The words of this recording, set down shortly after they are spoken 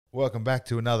Welcome back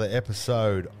to another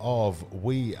episode of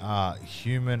We Are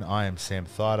Human. I am Sam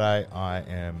Thaiday. I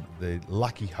am the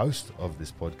lucky host of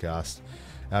this podcast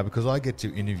because I get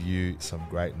to interview some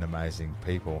great and amazing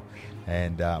people.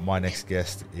 And my next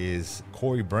guest is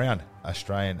Corey Brown,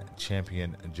 Australian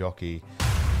champion jockey.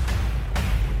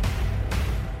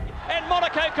 And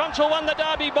Monaco Control won the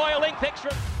Derby by a length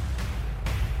extra.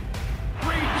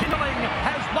 Rekindling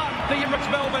has won the Emirates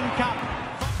Melbourne Cup.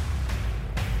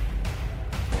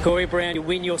 Corey Brown, you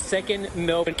win your second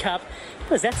Melbourne Cup. How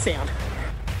does that sound?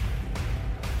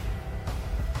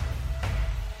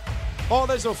 Oh,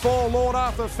 there's a fall. Lord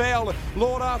Arthur fell.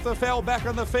 Lord Arthur fell back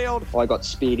on the field. I got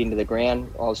speared into the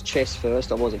ground. I was chest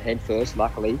first. I wasn't head first,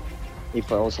 luckily.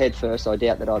 If I was head first, I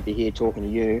doubt that I'd be here talking to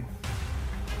you.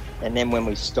 And then when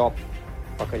we stopped,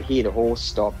 I could hear the horse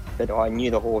stop, but I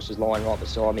knew the horse was lying right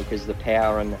beside me because of the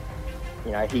power and,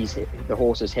 the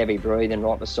horse is heavy breathing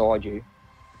right beside you.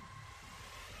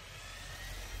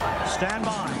 Stand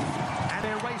by. And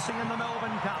they're racing in the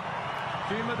Melbourne Cup.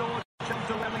 Humidor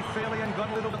jumped away fairly and got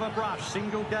a little bit of a brush.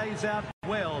 Single gaze out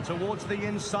well. Towards the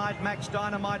inside, Max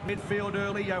Dynamite midfield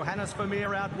early. Johannes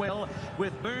Vermeer out well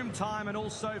with Boom Time and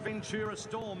also Ventura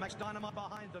Storm. Max Dynamite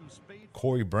behind them. Speed.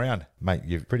 Corey Brown, mate,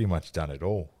 you've pretty much done it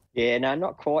all. Yeah, no,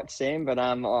 not quite, Sam, but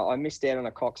I missed out on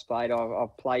a Cox Plate.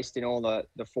 I've placed in all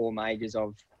the four majors.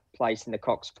 I've placed in the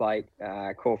Cox Plate,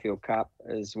 Caulfield Cup,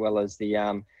 as well as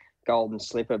the Golden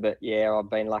Slipper. But yeah, I've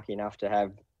been lucky enough to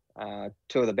have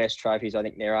two of the best trophies I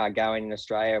think there are going in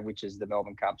Australia, which is the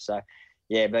Melbourne Cup. So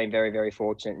yeah, been very, very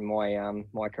fortunate in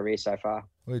my career so far.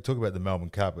 Well, you talk about the Melbourne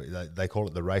Cup. They call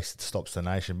it the race that stops the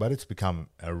nation, but it's become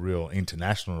a real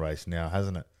international race now,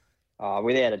 hasn't it? Oh,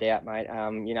 without a doubt, mate.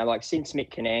 Since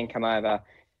Mick Cannan come over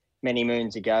many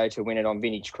moons ago to win it on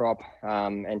Vintage Crop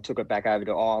and took it back over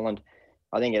to Ireland,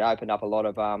 I think it opened up a lot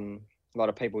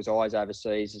of people's eyes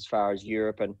overseas as far as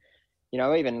Europe and,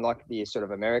 even like the sort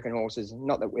of American horses.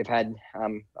 Not that we've had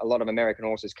a lot of American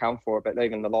horses come for it, but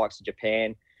even the likes of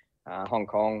Japan, Hong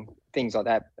Kong, things like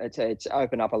that. It's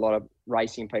opened up a lot of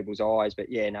racing people's eyes.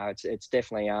 But yeah, no, it's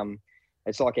definitely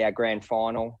it's like our grand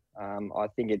final. I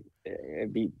think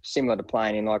it'd be similar to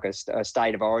playing in like a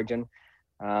state of origin.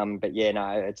 But yeah, no,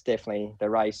 it's definitely the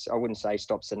race. I wouldn't say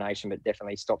stops the nation, but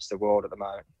definitely stops the world at the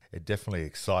moment. It definitely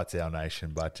excites our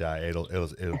nation, but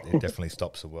it definitely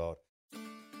stops the world.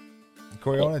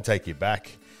 Corey, I want to take you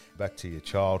back to your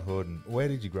childhood. And where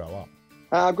did you grow up?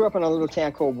 I grew up in a little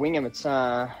town called Wingham. It's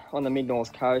on the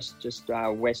mid-north coast, just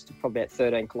west, probably about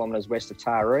 13 kilometres west of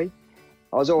Taree.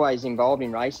 I was always involved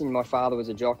in racing. My father was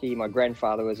a jockey. My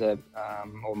grandfather was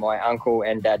my uncle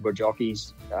and dad were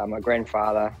jockeys. My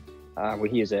grandfather,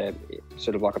 he was a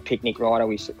sort of like a picnic rider.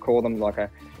 We call them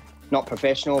not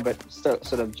professional, but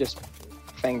sort of just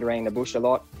banged around the bush a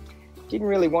lot. Didn't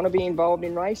really want to be involved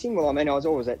in racing. Well, I mean, I was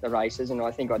always at the races, and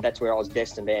I think that's where I was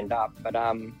destined to end up. But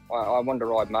I wanted to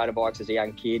ride motorbikes as a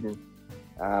young kid,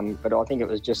 and but I think it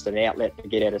was just an outlet to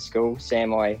get out of school.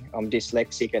 Sam, I'm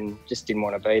dyslexic and just didn't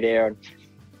want to be there, and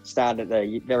started at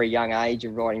a very young age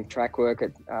of riding track work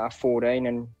at 14,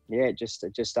 and yeah, it just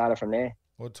started from there.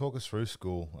 Well, talk us through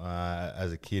school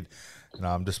as a kid.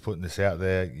 I'm just putting this out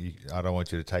there. I don't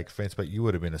want you to take offence, but you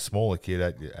would have been a smaller kid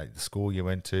at the school you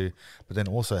went to, but then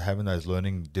also having those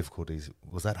learning difficulties.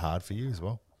 Was that hard for you as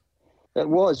well? It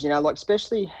was,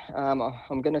 especially,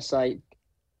 I'm going to say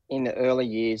in the early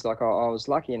years, I was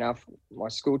lucky enough, my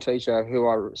school teacher, who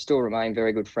I still remain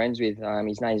very good friends with,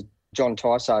 his name's John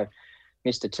Tyso,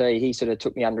 Mr. T, he sort of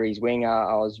took me under his wing.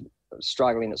 I was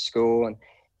struggling at school, and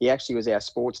he actually was our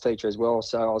sports teacher as well.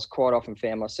 So I was quite often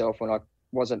found myself when I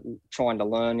wasn't trying to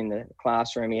learn in the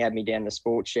classroom, he had me down the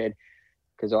sports shed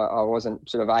because I wasn't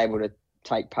sort of able to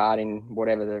take part in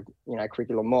whatever the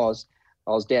curriculum was.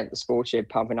 I was down at the sports shed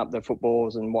pumping up the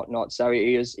footballs and whatnot. So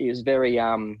he was very,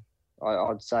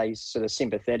 I'd say, sort of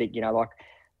sympathetic,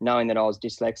 knowing that I was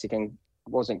dyslexic and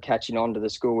wasn't catching on to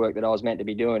the schoolwork that I was meant to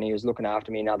be doing. He was looking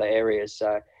after me in other areas.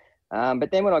 So,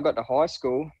 but then when I got to high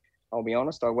school, I'll be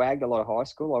honest, I wagged a lot of high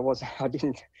school. I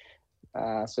didn't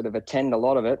sort of attend a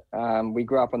lot of it. We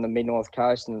grew up on the mid-north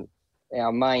coast, and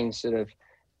our main sort of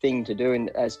thing to do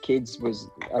as kids was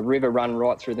a river run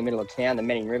right through the middle of town, the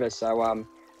Menning River. So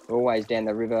we're always down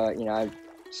the river,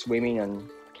 swimming and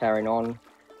carrying on.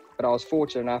 But I was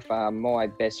fortunate enough, my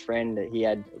best friend, he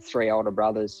had three older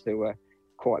brothers who were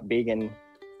quite big and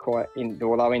quite in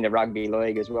the rugby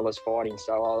league as well as fighting.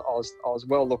 So I was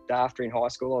well looked after in high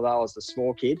school, although I was the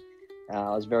small kid.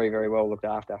 I was very, very well looked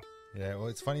after. Yeah, well,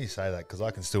 it's funny you say that because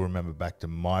I can still remember back to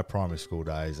my primary school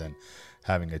days and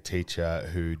having a teacher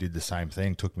who did the same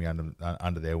thing, took me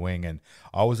under their wing, and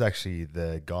I was actually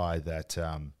the guy that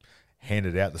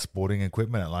handed out the sporting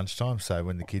equipment at lunchtime. So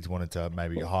when the kids wanted to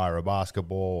maybe hire a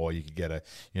basketball, or you could get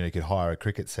you could hire a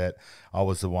cricket set, I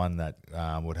was the one that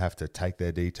would have to take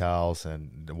their details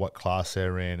and what class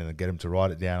they're in, and then get them to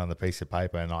write it down on the piece of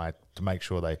paper, and I had to make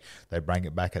sure they bring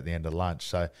it back at the end of lunch.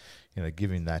 So,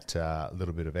 giving that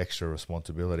little bit of extra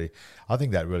responsibility, I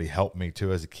think that really helped me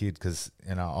too as a kid, because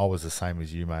I was the same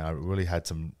as you, mate. I really had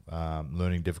some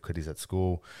learning difficulties at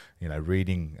school.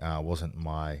 Reading wasn't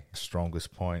my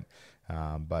strongest point.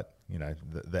 But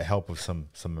the help of some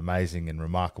amazing and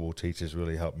remarkable teachers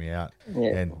really helped me out.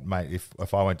 Yeah. And mate,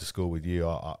 if I went to school with you,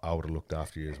 I would have looked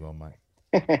after you as well,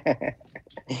 mate.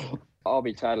 I'll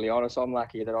be totally honest. I'm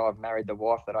lucky that I've married the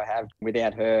wife that I have.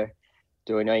 Without her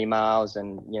doing emails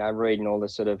and reading all the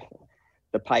sort of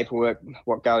the paperwork,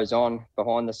 what goes on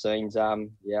behind the scenes, I'd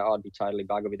be totally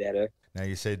buggered without her. Now,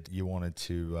 you said you wanted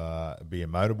to be a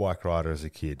motorbike rider as a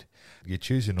kid. You're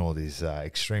choosing all these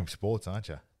extreme sports, aren't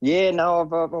you? Yeah, no,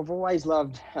 I've always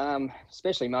loved,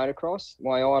 especially motocross.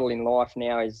 My idol in life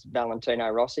now is Valentino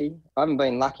Rossi. I haven't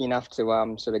been lucky enough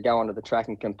to sort of go onto the track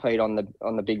and compete on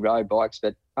the big road bikes,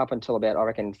 but up until about, I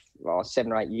reckon,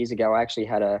 7 or 8 years ago, I actually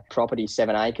had a property,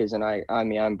 7 acres, and I owned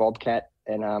my own Bobcat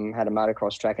and had a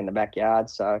motocross track in the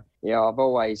backyard. So, yeah, I've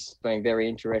always been very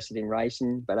interested in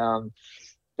racing, but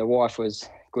the wife was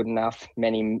good enough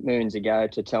many moons ago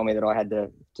to tell me that I had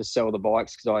to sell the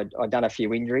bikes because I'd done a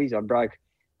few injuries. I broke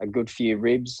a good few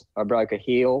ribs. I broke a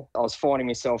heel. I was finding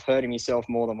myself hurting myself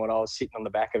more than what I was sitting on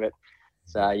the back of it.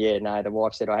 So, yeah, no, the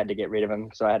wife said I had to get rid of him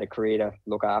because I had a career to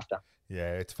look after.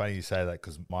 Yeah, it's funny you say that,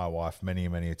 because my wife many,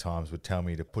 many times would tell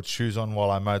me to put shoes on while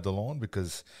I mowed the lawn,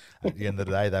 because at the end of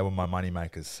the day, they were my money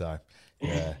makers. So,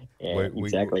 yeah,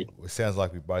 exactly. It sounds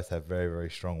like we both have very,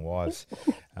 very strong wives.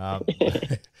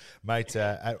 Mate,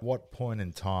 at what point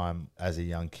in time as a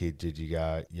young kid did you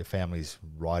go, your family's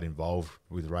right involved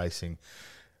with racing?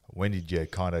 When did you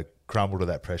kind of crumble to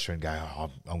that pressure and go,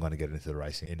 I'm going to get into the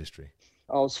racing industry?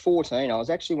 I was 14. I was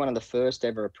actually one of the first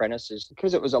ever apprentices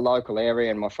because it was a local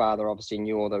area and my father obviously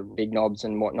knew all the big knobs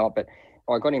and whatnot. But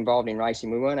I got involved in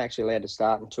racing. We weren't actually allowed to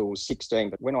start until 16.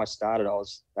 But when I started, I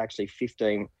was actually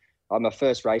 15. I'm my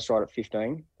first race ride at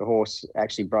 15. The horse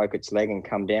actually broke its leg and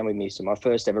come down with me. So my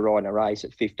first ever ride in a race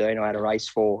at 15, I had a race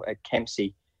for at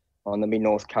Kempsey on the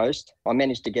mid-north coast. I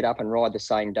managed to get up and ride the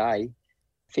same day,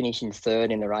 finishing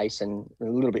third in the race, and a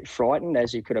little bit frightened,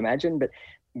 as you could imagine. But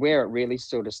where it really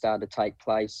sort of started to take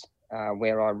place,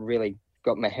 where I really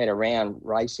got my head around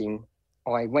racing,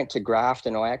 I went to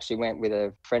Grafton. I actually went with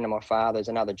a friend of my father's,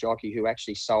 another jockey who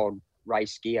actually sold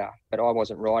race gear, but I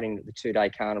wasn't riding at the 2-day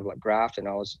carnival at Grafton.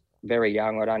 I was very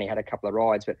young. I'd only had a couple of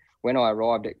rides. But when I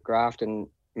arrived at Grafton,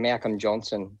 Malcolm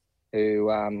Johnson,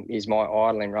 who is my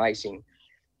idol in racing,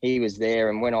 he was there.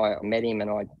 And when I met him and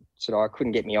I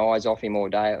couldn't get my eyes off him all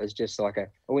day, it was just like I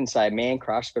wouldn't say a man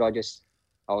crush, but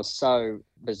I was so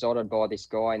besotted by this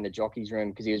guy in the jockey's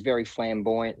room because he was very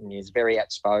flamboyant and he was very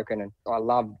outspoken, and I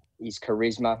loved his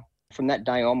charisma. From that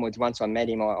day onwards, once I met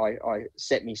him, I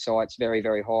set my sights very,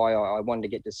 very high. I wanted to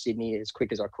get to Sydney as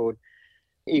quick as I could.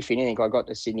 If anything, I got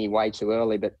to Sydney way too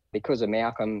early, but because of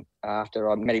Malcolm,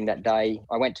 after I met him that day,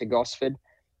 I went to Gosford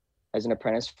as an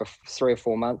apprentice for 3 or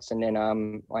 4 months, and then I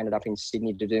ended up in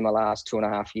Sydney to do my last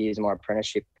 2.5 years of my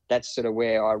apprenticeship. That's sort of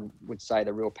where I would say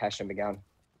the real passion began.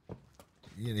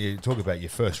 You talk about your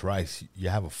first race. You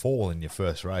have a fall in your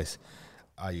first race.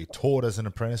 Are you taught as an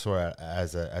apprentice or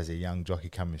as a young jockey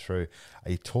coming through?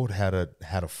 Are you taught how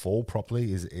to fall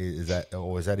properly? Is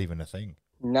that even a thing?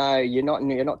 No, you're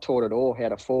not taught at all how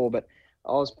to fall. But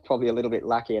I was probably a little bit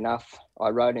lucky enough. I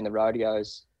rode in the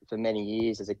rodeos for many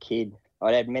years as a kid.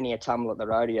 I'd had many a tumble at the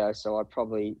rodeo, so I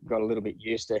probably got a little bit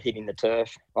used to hitting the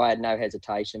turf. I had no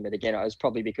hesitation, but again, it was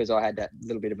probably because I had that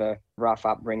little bit of a rough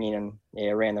upbringing and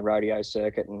around the rodeo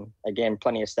circuit, and again,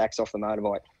 plenty of stacks off the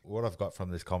motorbike. What I've got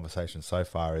from this conversation so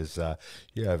far is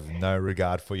you have no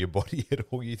regard for your body at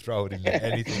all. You throw it into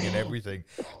anything and everything.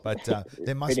 But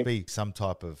there must be some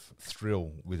type of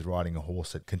thrill with riding a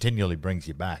horse that continually brings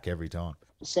you back every time.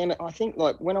 Sam, I think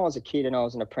like when I was a kid and I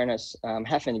was an apprentice,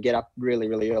 having to get up really,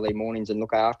 really early mornings and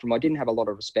look after them, I didn't have a lot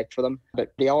of respect for them.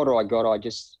 But the older I got,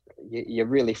 you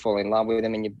really fall in love with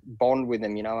them and you bond with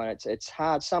them, and it's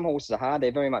hard. Some horses are hard.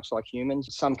 They're very much like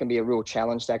humans. Some can be a real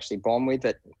challenge to actually bond with.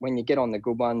 But when you get on the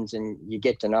good ones and you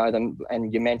get to know them,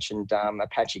 and you mentioned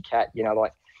Apache Cat,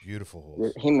 like beautiful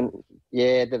horse.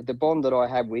 The bond that I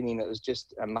had with him, it was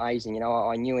just amazing.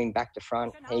 I knew him back to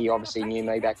front. He obviously knew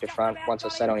me back to front once I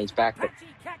sat on his back. But Apache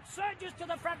Cat surges to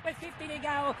the front with 50 to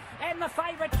go, and the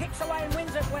favourite kicks away and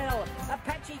wins it well.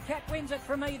 Apache Cat wins it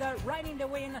from either raining to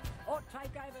win or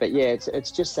take over. But yeah, it's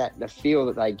just the feel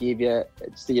that they give you.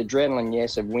 It's the adrenaline,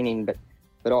 yes, of winning, but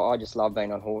But I just love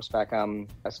being on horseback.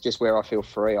 That's just where I feel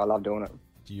free. I love doing it.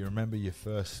 Do you remember your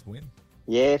first win?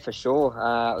 Yeah, for sure.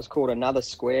 It was called Another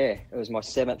Square. It was my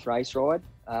 7th race ride.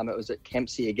 It was at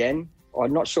Kempsey again.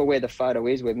 I'm not sure where the photo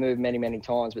is. We've moved many, many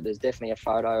times, but there's definitely a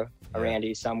photo around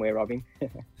here somewhere of him.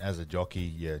 As a jockey,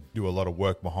 you do a lot of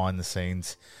work behind the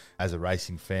scenes. As a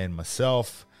racing fan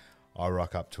myself, I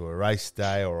rock up to a race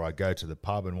day or I go to the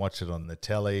pub and watch it on the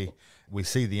telly. We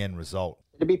see the end result.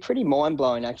 It'd be pretty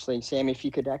mind-blowing, actually, Sam, if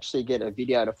you could actually get a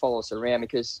video to follow us around,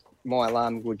 because my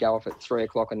alarm would go off at 3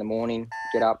 o'clock in the morning,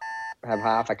 get up, have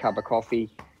half a cup of coffee,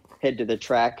 head to the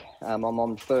track. I'm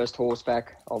on first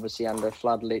horseback, obviously under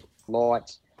floodlit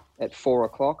lights. At 4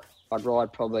 o'clock, I'd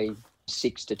ride probably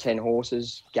 6 to 10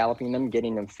 horses, galloping them,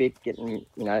 getting them fit, getting,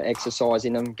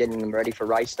 exercising them, getting them ready for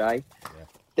race day. Yeah.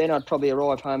 Then I'd probably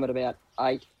arrive home at about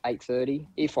 8:30.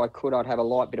 If I could, I'd have a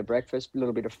light bit of breakfast, a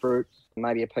little bit of fruit,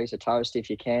 maybe a piece of toast if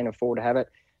you can afford to have it.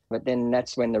 But then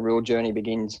that's when the real journey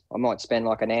begins. I might spend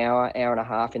like an hour and a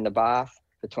half in the bath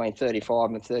between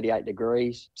 35 and 38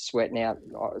 degrees, sweating out.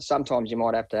 Sometimes you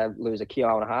might have to lose 1.5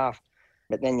 kilos.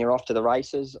 But then you're off to the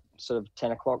races, sort of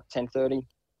 10 o'clock, 10:30.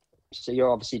 So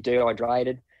you're obviously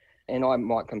dehydrated. And I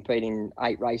might compete in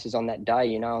 8 races on that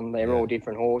day, and they're all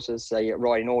different horses. So you're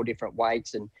riding all different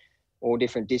weights and all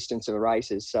different distance of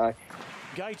races. So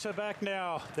gates are back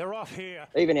now. They're off here.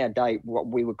 Even our day, what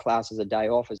we would class as a day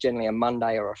off, is generally a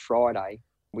Monday or a Friday.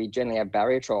 We generally have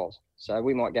barrier trials. So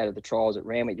we might go to the trials at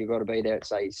Randwick. You've got to be there at,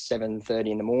 say,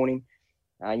 7:30 in the morning.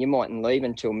 You mightn't leave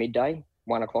until midday,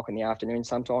 1 o'clock in the afternoon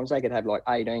sometimes. They could have like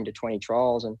 18 to 20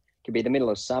 trials, and it could be the middle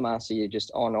of summer, so you're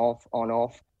just on,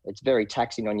 off. It's very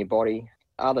taxing on your body.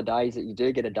 Other days that you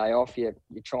do get a day off, you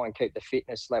try and keep the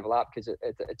fitness level up, because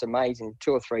it's amazing.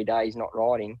 2 or 3 days not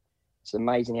riding, it's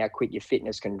amazing how quick your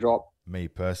fitness can drop. Me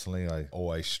personally, I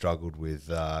always struggled with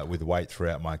weight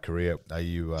throughout my career. Are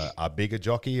you a bigger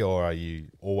jockey, or are you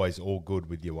always all good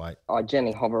with your weight? I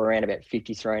generally hover around about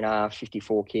 53.5,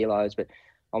 54 kilos, but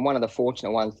I'm one of the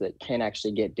fortunate ones that can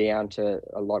actually get down to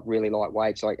really light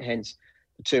weights. Like, hence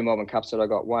the 2 Melbourne Cups that I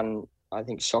got. One, I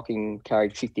think Shocking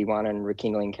carried 51 and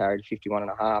Rekindling carried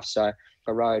 51.5. So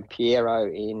I rode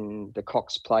Piero in the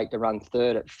Cox Plate to run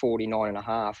third at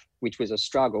 49.5, which was a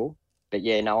struggle. But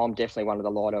yeah, no, I'm definitely one of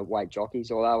the lighter weight jockeys.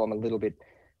 Although I'm a little bit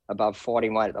above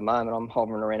fighting weight at the moment, I'm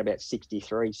hovering around about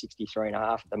 63 and a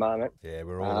half at the moment. Yeah,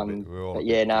 we're all at the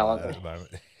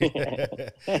moment.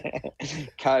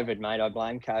 COVID, mate. I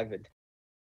blame COVID.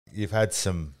 You've had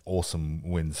some awesome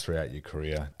wins throughout your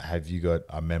career. Have you got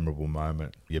a memorable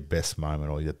moment, your best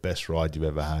moment, or your best ride you've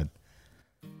ever had?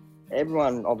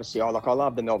 Everyone, obviously, I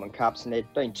love the Melbourne Cups, and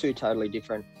they've been 2 totally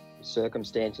different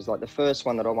circumstances. Like the first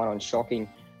one that I won on Shocking,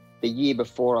 the year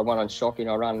before I won on Shocking,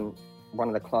 I ran one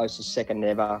of the closest second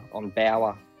ever on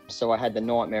Bauer. So I had the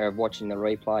nightmare of watching the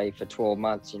replay for 12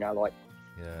 months,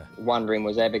 wondering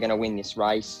was I ever going to win this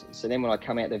race. So then when I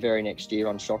come out the very next year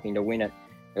on Shocking to win it,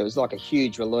 it was like a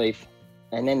huge relief.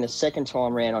 And then the second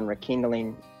time round on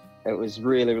Rekindling, it was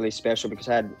really, really special, because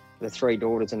I had the 3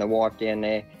 daughters and the wife down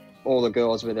there. All the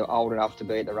girls were old enough to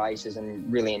be at the races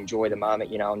and really enjoy the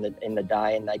moment, in the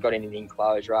day. And they got in the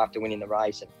enclosure after winning the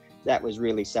race. And that was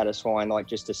really satisfying,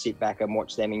 just to sit back and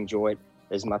watch them enjoy it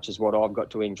as much as what I've got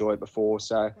to enjoy it before.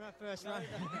 So,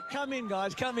 come in,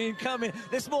 guys, come in.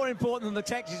 That's more important than the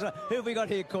taxis. Who have we got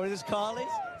here, Corey? This is Kylie?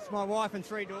 It's my wife and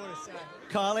 3 daughters. So.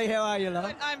 Kylie, how are you,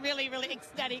 love? I'm really, really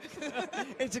ecstatic.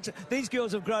 These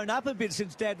girls have grown up a bit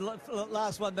since Dad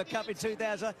last won the Cup in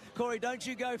 2000. Corey, don't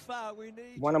you go far. We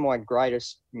need one of my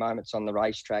greatest moments on the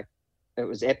racetrack. It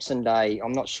was Epsom Day.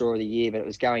 I'm not sure of the year, but it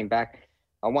was going back.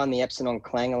 I won the Epsom on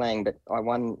Clangalang, but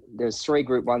there was 3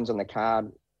 Group 1s on the card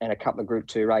and a couple of Group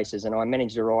 2 races, and I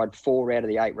managed to ride 4 out of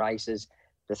the 8 races,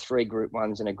 the 3 Group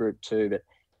 1s and a Group 2. But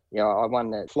I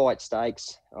won the Flight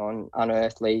Stakes on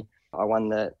Unearthly. I won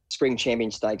the Spring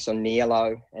Champion Stakes on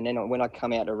Nielo. And then when I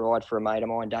come out to ride for a mate of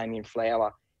mine, Damien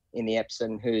Flower, in the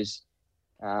Epsom, he's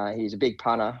a big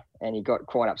punter, and he got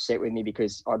quite upset with me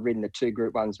because I'd ridden the 2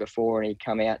 Group 1s before, and he'd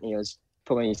come out and he was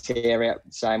pulling his hair out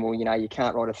saying, well, you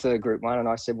can't ride a 3rd Group 1. And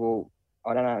I said, well,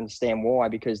 I don't understand why,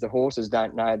 because the horses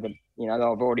don't know that, I've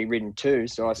already ridden 2.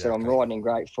 So I said, I'm riding in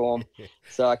great form.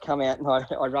 So I come out and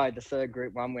I rode the 3rd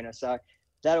Group 1 winner. So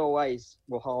that always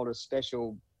will hold a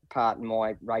special part in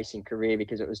my racing career,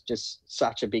 because it was just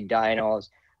such a big day, and I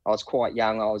was quite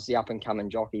young. I was the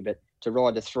up-and-coming jockey, but to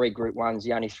ride the 3 Group 1s,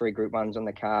 the only 3 Group 1s on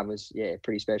the card, was,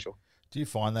 pretty special. Do you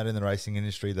find that in the racing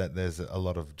industry, that there's a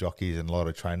lot of jockeys and a lot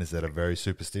of trainers that are very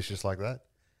superstitious like that?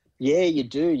 Yeah, you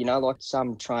do. Like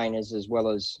some trainers as well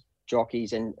as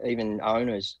jockeys and even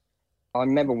owners. I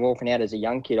remember walking out as a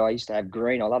young kid. I used to have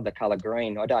green. I love the colour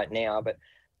green. I don't now, but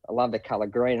I love the colour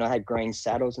green. I had green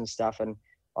saddles and stuff, and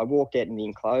I walked out in the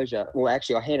enclosure. Well,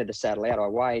 actually, I handed the saddle out. I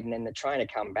weighed, and then the trainer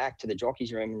come back to the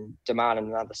jockey's room and demanded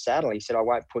another saddle. He said, I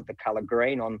won't put the colour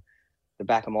green on the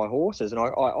back of my horses. And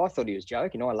I thought he was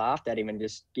joking. I laughed at him and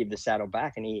just give the saddle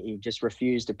back, and he just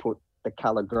refused to put the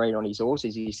colour green on his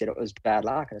horses. He said it was bad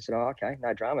luck. And I said, oh, okay,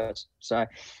 no dramas. So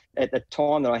at the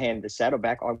time that I handed the saddle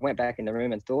back, I went back in the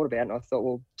room and thought about it, and I thought,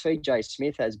 well, TJ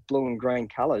Smith has blue and green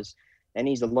colours, and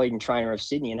he's the leading trainer of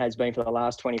Sydney and has been for the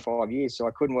last 25 years. So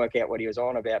I couldn't work out what he was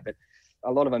on about, but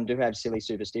a lot of them do have silly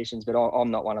superstitions, but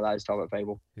I'm not one of those type of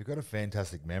people. You've got a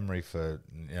fantastic memory for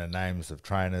names of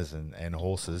trainers and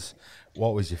horses.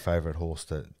 What was your favourite horse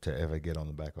to ever get on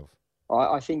the back of?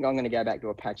 I think I'm going to go back to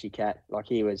Apache Cat. Like,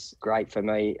 he was great for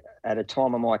me. At a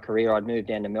time of my career, I'd moved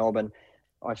down to Melbourne.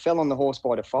 I fell on the horse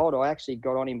by default. I actually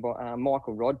got on him by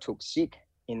Michael Rodd took sick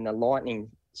in the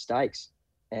Lightning Stakes.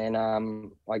 And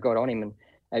I got on him. And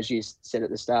as you said at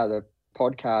the start of the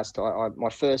podcast, my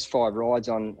first 5 rides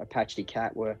on Apache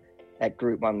Cat were at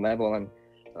Group 1 level. And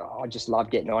I just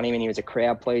loved getting on him. And he was a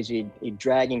crowd pleaser. He'd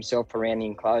drag himself around the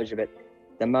enclosure. But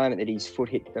the moment that his foot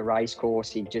hit the race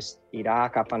course, he'd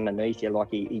arc up underneath you.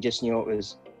 Like, he just knew it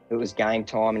was game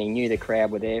time, and he knew the crowd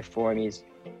were there for him. He's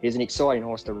an exciting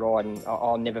horse to ride, and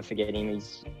I'll never forget him.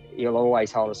 He'll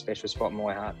always hold a special spot in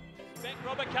my heart. Back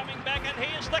Robert coming back, and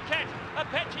here's the Cat.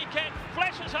 Apache Cat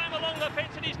flashes home along the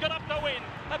fence, and he's got up to win.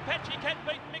 Apache Cat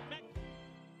beat Mick Mac.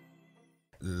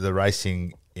 The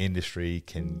racing industry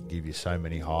can give you so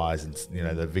many highs, and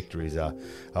the victories are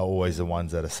always the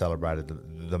ones that are celebrated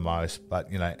the most.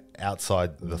 But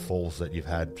outside the falls that you've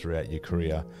had throughout your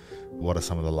career, what are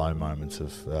some of the low moments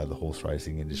of the horse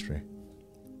racing industry?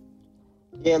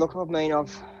 Yeah, look, I mean,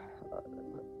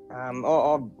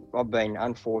 I've been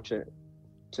unfortunate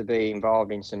to be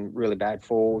involved in some really bad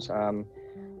falls.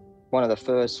 One of the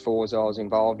first falls I was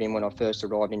involved in when I first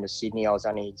arrived into Sydney, I was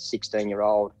only a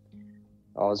 16-year-old.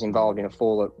 I was involved in a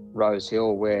fall at Rose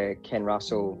Hill where Ken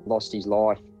Russell lost his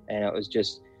life, and it was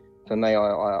just, for me,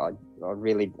 I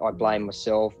blame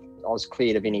myself. I was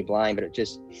cleared of any blame, but it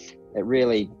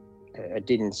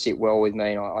didn't sit well with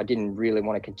me, and I didn't really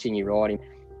want to continue riding.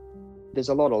 There's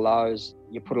a lot of lows.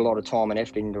 You put a lot of time and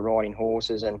effort into riding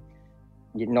horses, and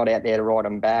you're not out there to ride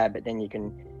them bad, but then you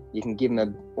can give them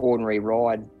an ordinary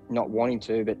ride, not wanting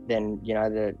to, but then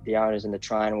the owners and the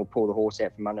trainer will pull the horse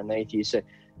out from underneath you. So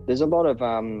there's a lot of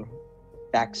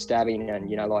backstabbing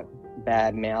and like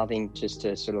bad mouthing just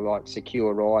to sort of like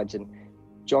secure rides. And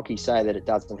jockeys say that it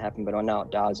doesn't happen, but I know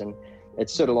it does. And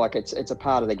it's sort of like it's a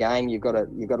part of the game. You've got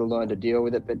to learn to deal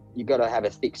with it, but you've got to have a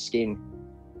thick skin.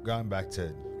 Going back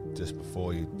to just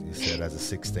before you said as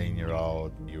a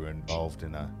 16-year-old you were involved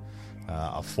in a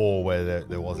fall where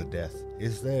there was a death.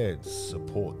 Is there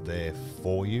support there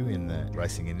for you in the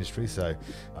racing industry, so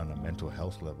on a mental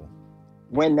health level?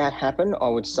 When that happened, I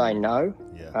would say no.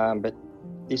 Yeah. But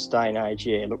this day and age,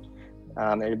 yeah, look,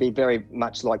 it'd be very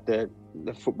much like the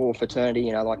football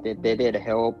fraternity, like they're there to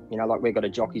help. Like we've got a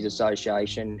Jockeys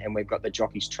Association and we've got the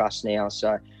Jockeys Trust now.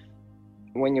 So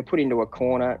when you're put into a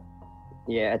corner,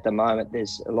 yeah, at the moment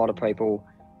there's a lot of people,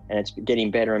 and it's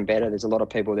getting better and better. There's a lot of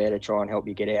people there to try and help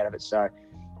you get out of it. So,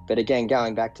 but again,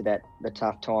 going back to the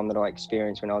tough time that I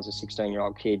experienced when I was a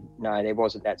 16-year-old kid, no, there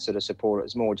wasn't that sort of support. It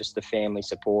was more just the family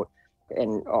support.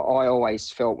 And I always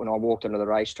felt when I walked onto the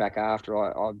racetrack after,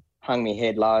 I hung my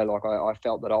head low, like I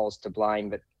felt that I was to blame.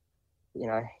 But,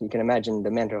 you can imagine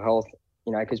the mental health,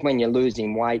 because when you're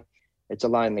losing weight, it's a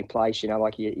lonely place,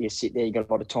 like you sit there, you got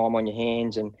a lot of time on your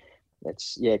hands, and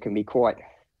it can be quite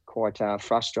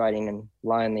frustrating and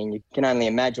lonely. And you can only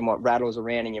imagine what rattles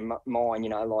around in your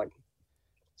mind,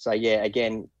 so yeah,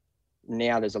 again,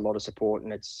 now there's a lot of support,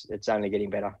 and it's only getting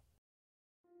better.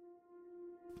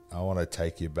 I want to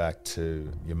take you back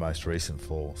to your most recent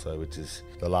fall, which is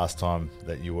the last time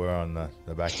that you were on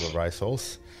the back of a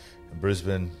racehorse in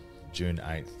Brisbane, June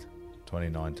 8th,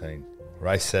 2019.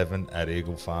 Race 7 at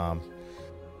Eagle Farm.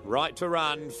 Right to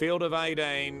run, field of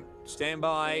 18, stand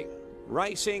by,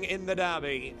 racing in the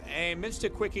Derby. And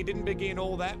Mr. Quickie didn't begin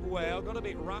all that well, got a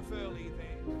bit rough early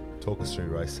there. Talk us through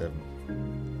race 7.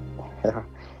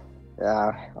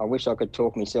 I wish I could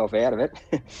talk myself out of it.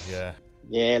 Yeah.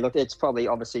 Yeah, look, it's probably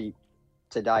obviously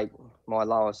to date my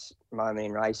lowest moment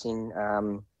in racing.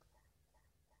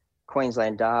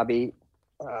 Queensland Derby.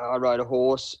 I rode a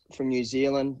horse from New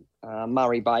Zealand,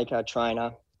 Murray Baker,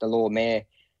 trainer, the Lord Mayor.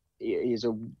 He's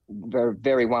a very,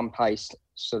 very one-pace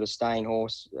sort of staying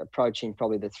horse, approaching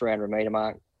probably the 300-metre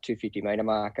mark, 250-metre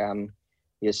mark.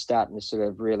 You're starting to sort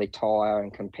of really tire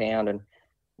and compound, and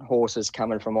horses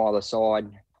coming from either side.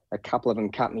 A couple of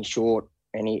them cut me short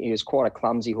and he was quite a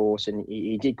clumsy horse, and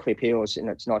he did clip heels, and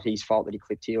it's not his fault that he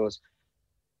clipped heels.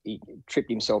 He tripped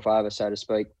himself over, so to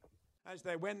speak. As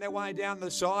they wend their way down the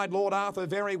side, Lord Arthur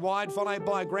very wide, followed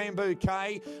by Grand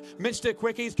Bouquet. Mr.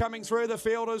 Quickie's coming through the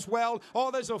field as well.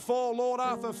 Oh, there's a fall. Lord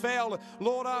Arthur fell.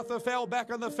 Lord Arthur fell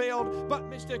back on the field, but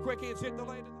Mr. Quickie has hit the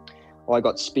lead. I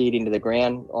got speared into the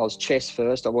ground. I was chest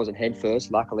first. I wasn't head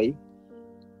first, luckily.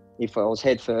 If I was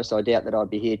head first, I doubt that I'd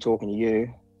be here talking to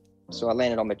you. So I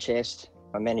landed on my chest.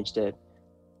 I managed to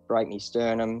break my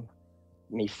sternum,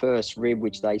 my first rib,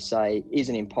 which they say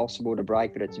isn't impossible to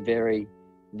break, but it's very,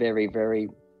 very, very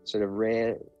sort of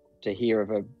rare to hear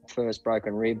of a first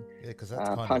broken rib. Yeah, because that's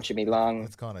kind punching me lung.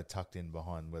 That's kind of tucked in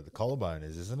behind where the collarbone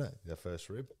is, isn't it? The first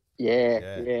rib. Yeah,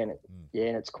 and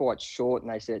it's quite short,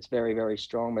 and they said it's very, very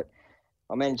strong. But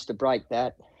I managed to break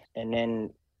that, and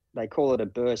then they call it a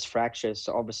burst fracture.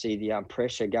 So obviously the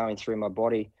pressure going through my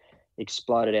body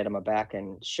exploded out of my back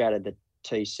and shattered the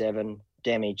T7,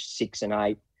 damaged 6 and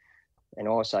 8, and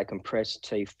also compressed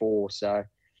T4. So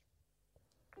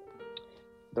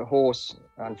the horse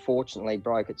unfortunately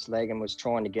broke its leg and was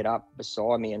trying to get up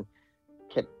beside me and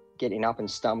kept getting up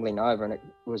and stumbling over, and it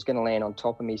was going to land on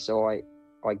top of me. So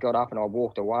I got up and I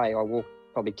walked away. I walked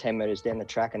probably 10 metres down the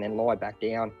track and then lied back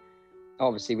down.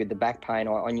 Obviously with the back pain,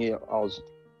 I knew I was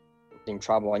in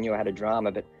trouble. I knew I had a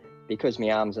drama, but because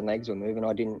my arms and legs were moving,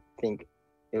 I didn't think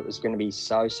it was going to be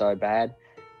so bad.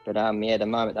 But the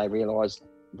moment they realised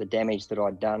the damage that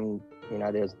I'd done,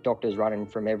 there's doctors running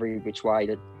from every which way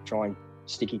to try and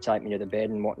sticky tape me to the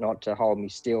bed and whatnot to hold me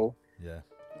still. Yeah.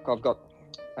 I've got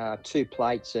 2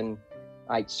 plates and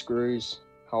 8 screws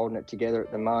holding it together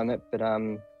at the moment. But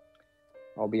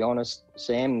I'll be honest,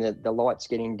 Sam, the light's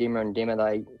getting dimmer and dimmer.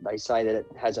 They say that it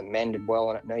hasn't mended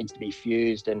well and it needs to be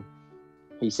fused. And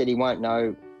he said he won't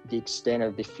know the extent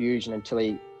of the fusion until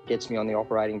he gets me on the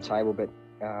operating table. But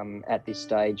at this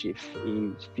stage, if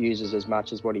he fuses as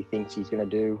much as what he thinks he's going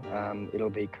to do, it'll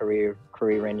be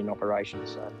career-ending operation.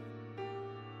 So,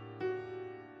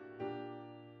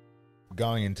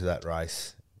 going into that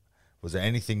race, was there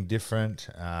anything different?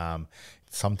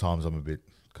 Sometimes I'm a bit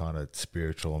kind of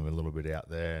spiritual. I'm a little bit out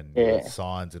there, and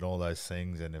signs and all those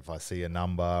things. And if I see a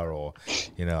number or,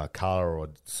 a colour or a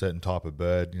certain type of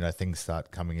bird, things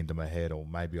start coming into my head, or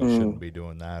maybe I shouldn't be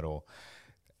doing that, or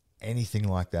anything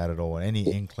like that at all. Any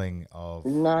inkling of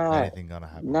anything going to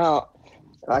happen? No,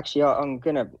 actually, I'm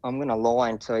gonna lie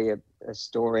and tell you a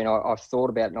story. And I've thought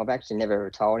about it, and I've actually never ever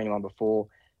told anyone before.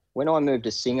 When I moved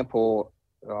to Singapore,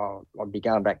 I'd be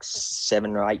going back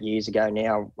 7 or 8 years ago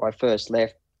now. I first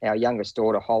left. Our youngest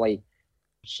daughter, Holly,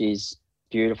 she's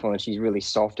beautiful and she's really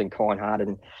soft and kind-hearted.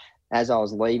 And as I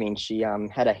was leaving, she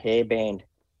had a hairband.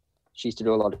 She used to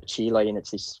do a lot of cheerleading. It's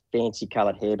this fancy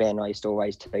coloured hairband I used to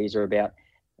always tease her about.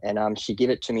 And she gave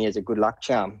it to me as a good luck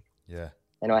charm. Yeah.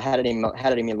 And I had it in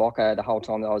my locker the whole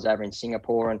time that I was over in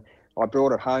Singapore. And I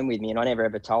brought it home with me, and I never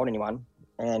ever told anyone.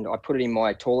 And I put it in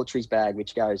my toiletries bag,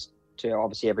 which goes to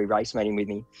obviously every race meeting with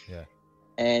me. Yeah.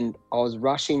 And I was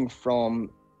rushing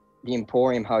from the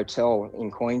Emporium Hotel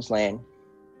in Queensland,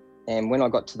 and when I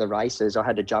got to the races, I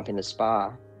had to jump in the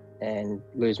spa and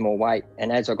lose more weight.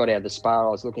 And as I got out of the spa, I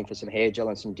was looking for some hair gel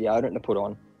and some deodorant to put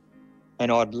on,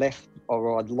 and I'd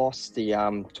lost the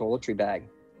toiletry bag.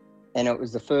 And it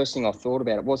was the first thing I thought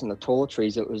about. It wasn't the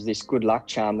toiletries, it was this good luck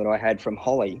charm that I had from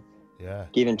Holly,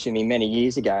 given to me many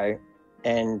years ago.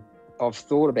 And I've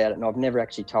thought about it, and I've never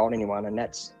actually told anyone. And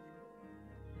that's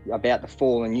about the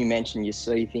fall. And you mentioned you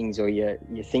see things, or you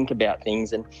think about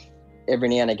things, and every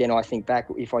now and again I think back,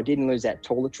 if I didn't lose that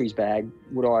toiletries bag,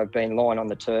 would I have been lying on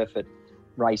the turf at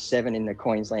race 7 in the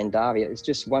Queensland Derby? It's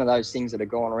just one of those things that have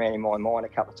gone around in my mind a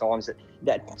couple of times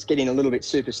that's getting a little bit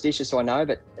superstitious, I know,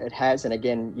 but it has. And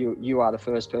again, you are the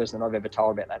first person that I've ever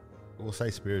told about that. We'll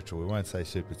say spiritual, we won't say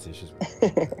superstitious.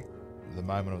 The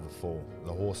moment of the fall,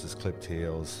 the horse has clipped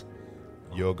heels,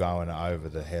 you're going over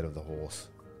the head of the horse.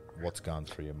 What's going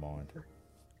through your mind?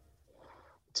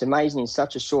 It's amazing in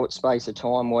such a short space of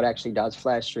time what actually does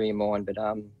flash through your mind. But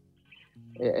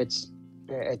it's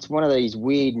one of these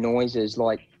weird noises,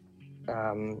 like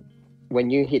when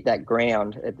you hit that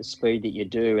ground at the speed that you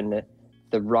do, and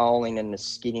the rolling and the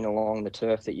skidding along the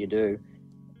turf that you do.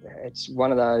 It's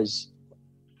one of those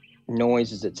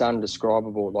noises that's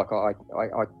undescribable. Like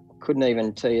I couldn't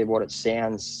even tell you what it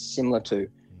sounds similar to,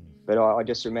 but I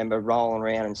just remember rolling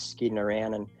around and skidding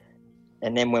around,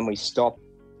 and then when we stopped,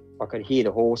 I could hear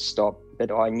the horse stop,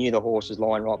 but I knew the horse was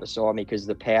lying right beside me because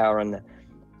the power and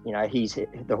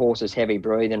the horse is heavy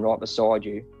breathing right beside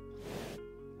you.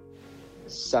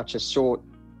 Such a short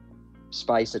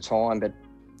space of time, but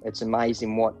it's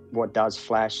amazing what does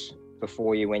flash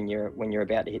before you when you're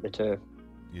about to hit the turf.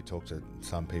 you talk to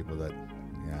some people that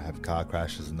have car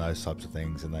crashes and those types of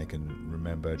things, and they can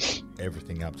remember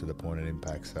everything up to the point of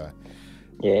impact. So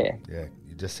yeah,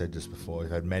 you just said just before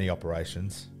you've had many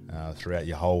operations throughout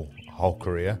your whole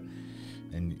career,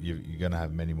 and you're going to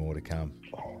have many more to come.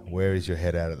 Where is your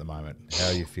head at the moment? How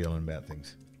are you feeling about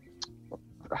things?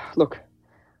 Look,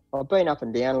 I've been up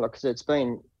and down, because it's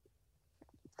been,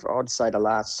 I'd say, the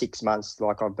last 6 months,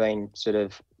 like I've been sort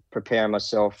of preparing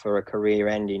myself for a career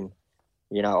ending,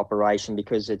 operation,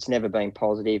 because it's never been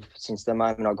positive since the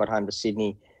moment I got home to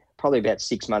Sydney. Probably about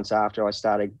 6 months after I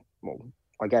started,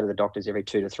 I go to the doctors every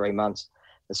 2 to 3 months,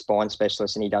 the spine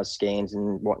specialist, and he does scans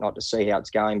and whatnot to see how it's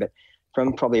going. But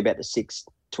from probably about the 6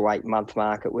 to 8 month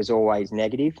mark, it was always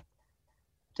negative,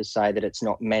 to say that it's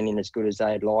not mending as good as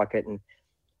they'd like it.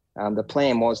 And the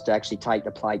plan was to actually take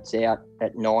the plates out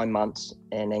at 9 months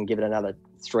and then give it another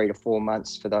 3 to 4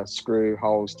 months for the screw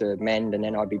holes to mend, and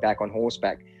then I'd be back on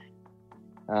horseback.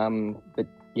 But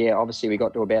yeah, obviously we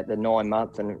got to about the 9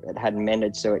 month and it hadn't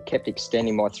mended, so it kept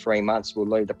extending by 3 months. We'll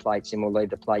leave the plates in, we'll leave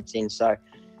the plates in. So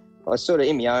I sort of,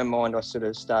 in my own mind, I sort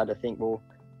of started to think, well,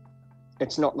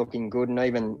 it's not looking good. And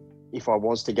even if I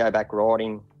was to go back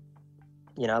riding,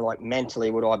 like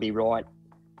mentally, would I be right?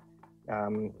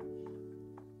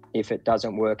 If it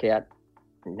doesn't work out,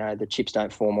 the chips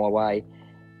don't fall my way.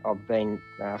 I've been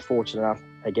fortunate enough,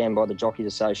 again, by the Jockeys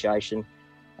Association,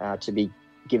 to be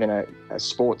given a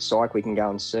sports psych we can go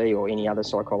and see, or any other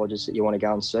psychologist that you want to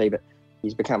go and see. But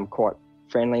he's become quite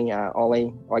friendly.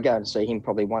 Ollie, I go and see him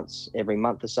probably once every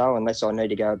month or so, unless I need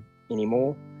to go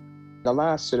anymore. The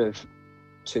last sort of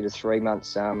 2 to 3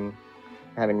 months,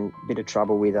 having a bit of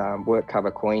trouble with Work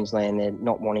Cover Queensland. They're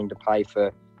not wanting to pay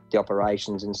for the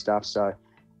operations and stuff. So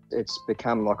it's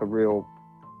become like a real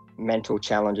mental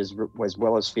challenge as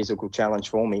well as physical challenge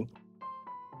for me.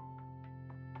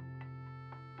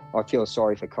 I feel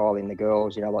sorry for Kylie and the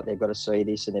girls, like they've got to see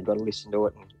this and they've got to listen to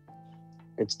it. And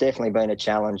it's definitely been a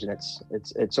challenge, and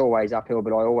it's always uphill,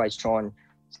 but I always try and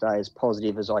stay as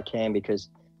positive as I can, because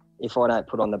if I don't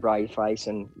put on the brave face,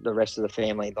 and the rest of the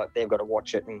family, like, they've got to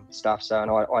watch it and stuff. So,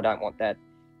 and I don't want that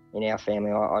in our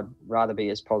family. I'd rather be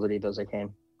as positive as I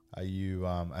can. Are you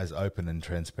as open and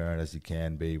transparent as you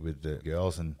can be with the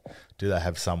girls, and do they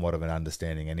have somewhat of an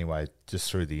understanding anyway, just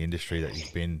through the industry that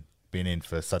you've been in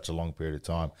for such a long period of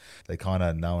time? They kind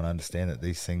of know and understand that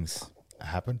these things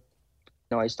happen?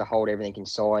 I used to hold everything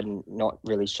inside and not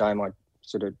really show my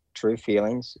sort of true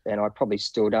feelings, and I probably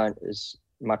still don't as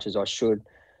much as I should.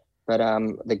 But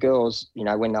the girls,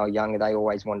 when they were younger, they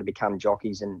always wanted to become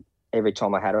jockeys, and every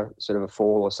time I had a sort of a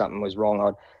fall or something was wrong,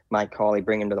 I'd make Kylie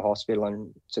bring them to the hospital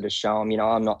and sort of show them.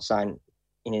 I'm not saying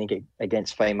anything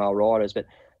against female riders, but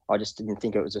I just didn't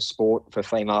think it was a sport for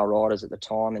female riders at the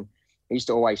time. And I used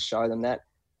to always show them that.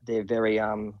 They're very,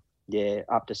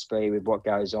 up to speed with what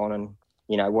goes on and,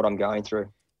 what I'm going through.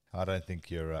 I don't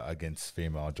think you're against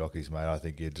female jockeys, mate. I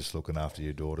think you're just looking after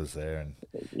your daughters there. And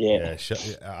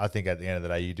I think at the end of the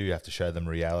day, you do have to show them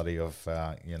reality of,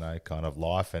 kind of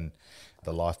life and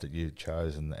the life that you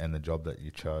chose and the job that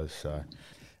you chose. So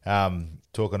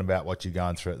talking about what you're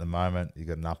going through at the moment, you've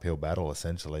got an uphill battle,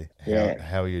 essentially.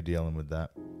 How are you dealing with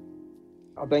that?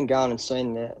 I've been going and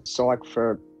seeing the psych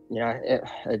for,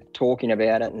 talking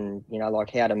about it and,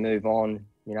 like how to move on,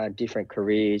 different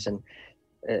careers. And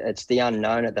it's the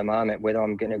unknown at the moment whether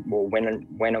I'm going to,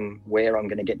 where I'm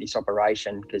going to get this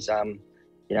operation, because,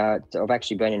 I've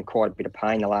actually been in quite a bit of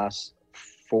pain the last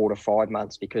 4 to 5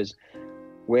 months, because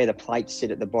where the plates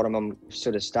sit at the bottom, I'm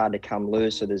sort of starting to come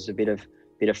loose. So there's a bit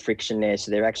of friction there.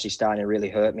 So they're actually starting to really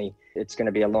hurt me. It's going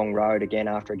to be a long road again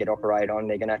after I get operated on.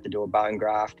 They're going to have to do a bone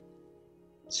graft,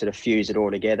 sort of fuse it all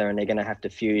together, and they're going to have to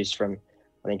fuse from,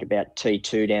 I think, about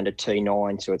T2 down to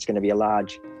T9. So it's going to be a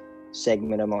large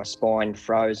segment of my spine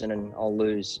frozen, and I'll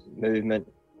lose movement.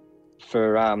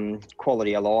 For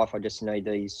quality of life, I just need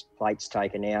these plates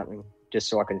taken out, and just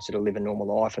so I can sort of live a normal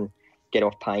life and get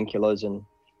off painkillers and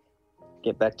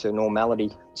get back to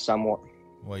normality somewhat.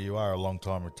 Well, you are a long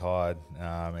time retired,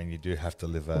 and you do have to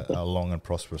live a long and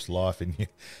prosperous life, and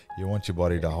you want your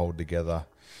body to hold together.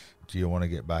 Do you want to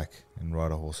get back and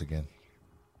ride a horse again?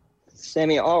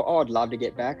 Sammy, I'd love to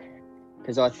get back,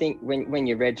 because I think when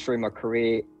you read through my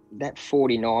career, that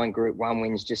 49 Group 1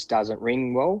 wins just doesn't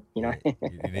ring well, You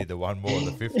need the one more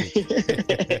than 50.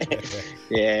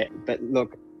 Yeah, but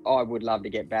look, I would love to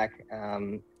get back.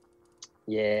 And,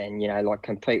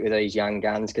 compete with these young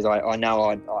guns, because I know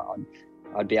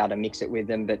I'd be able to mix it with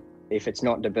them. But if it's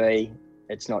not to be,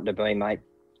 it's not to be, mate.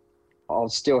 I'll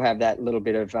still have that little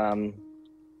bit of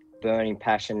burning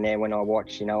passion there when I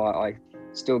watch. I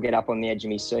still get up on the edge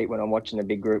of my seat when I'm watching the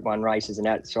big Group 1 races and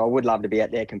that. So I would love to be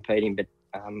out there competing, but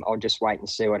I'll just wait and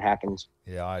see what happens.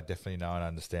 Yeah, I definitely know and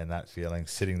understand that feeling.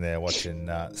 Sitting there watching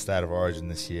State of Origin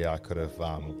this year, I could have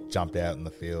jumped out in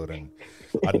the field and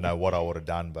I don't know what I would have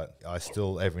done, but I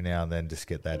still every now and then just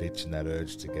get that itch and that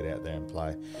urge to get out there and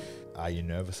play. Are you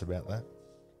nervous about that?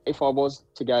 If I was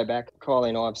to go back, Kylie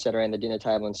and I have sat around the dinner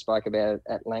table and spoke about it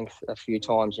at length a few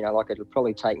times. Like it would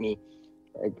probably take me,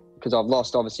 because I've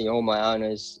lost obviously all my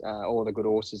owners, all the good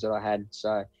horses that I had.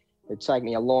 So it'd take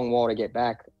me a long while to get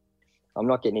back. I'm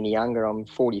not getting any younger. I'm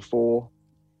 44.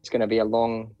 It's going to be a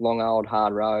long, old,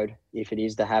 hard road if it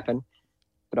is to happen.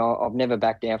 But I've never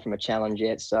backed down from a challenge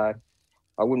yet, so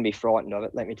I wouldn't be frightened of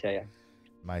it, let me tell you.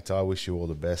 Mate, I wish you all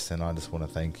the best, and I just want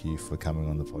to thank you for coming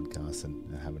on the podcast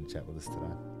and having a chat with us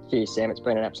today. Cheers, Sam. It's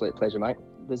been an absolute pleasure, mate.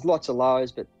 There's lots of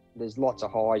lows, but there's lots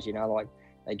of highs, like,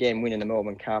 again, winning the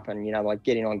Melbourne Cup and, like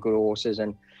getting on good horses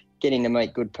and getting to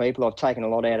meet good people. I've taken a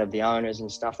lot out of the owners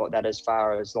and stuff like that as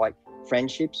far as, like,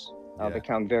 friendships. Yeah. I've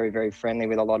become very, very friendly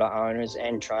with a lot of owners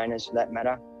and trainers for that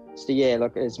matter. So, yeah,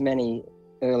 look, as many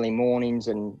early mornings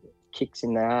and kicks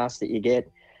in the arse that you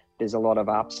get, there's a lot of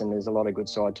ups and there's a lot of good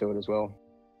side to it as well.